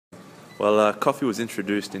Well, coffee was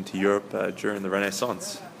introduced into Europe during the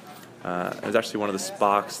Renaissance. It was actually one of the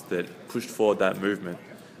sparks that pushed forward that movement.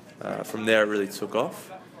 From there, it really took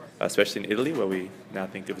off, especially in Italy, where we now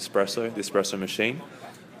think of espresso, the espresso machine.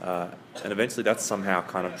 And eventually, that's somehow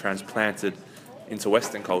kind of transplanted into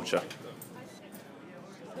Western culture.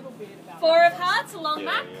 Four of hearts along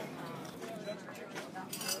that.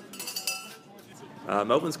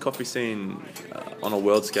 Melbourne's coffee scene on a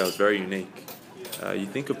world scale is very unique. You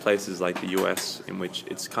think of places like the US, in which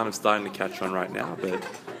it's kind of starting to catch on right now, but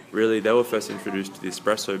really they were first introduced to the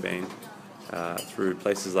espresso bean through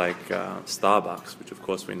places like Starbucks, which of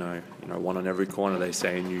course we know, one on every corner, they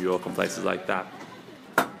say, in New York and places like that.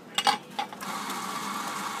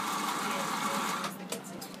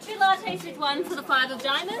 Two lattes with one for the five of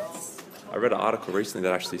diamonds. I read an article recently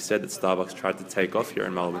that actually said that Starbucks tried to take off here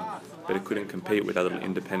in Melbourne, but it couldn't compete with that little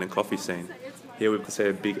independent coffee scene. Here we could say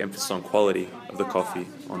a big emphasis on quality of the coffee,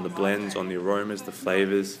 on the blends, on the aromas, the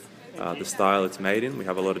flavours, the style it's made in. We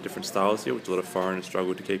have a lot of different styles here, which a lot of foreigners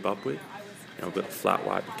struggle to keep up with. We've got the flat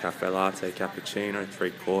white, the cafe latte, cappuccino,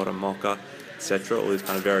 3/4, mocha, etc. All these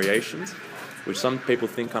kind of variations, which some people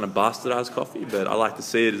think kind of bastardise coffee, but I like to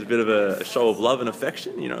see it as a bit of a show of love and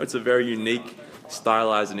affection. It's a very unique,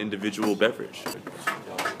 stylised and individual beverage.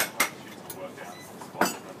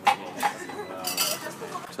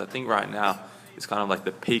 So I think right now it's kind of like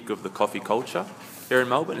the peak of the coffee culture here in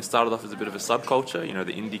Melbourne. It started off as a bit of a subculture,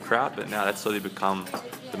 the indie crowd, but now that's slowly become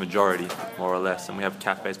the majority, more or less. And we have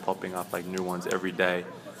cafes popping up, like new ones every day.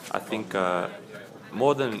 I think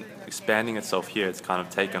more than expanding itself here, it's kind of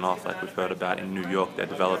taken off, like we've heard about in New York. They're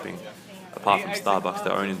developing, apart from Starbucks,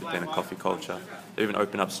 their own independent coffee culture. They even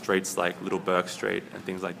open up streets like Little Burke Street and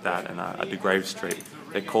things like that, and De Grave Street.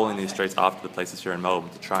 They're calling these streets after the places here in Melbourne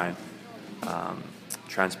to try and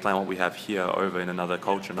transplant what we have here over in another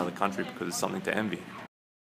culture, another country, because it's something to envy.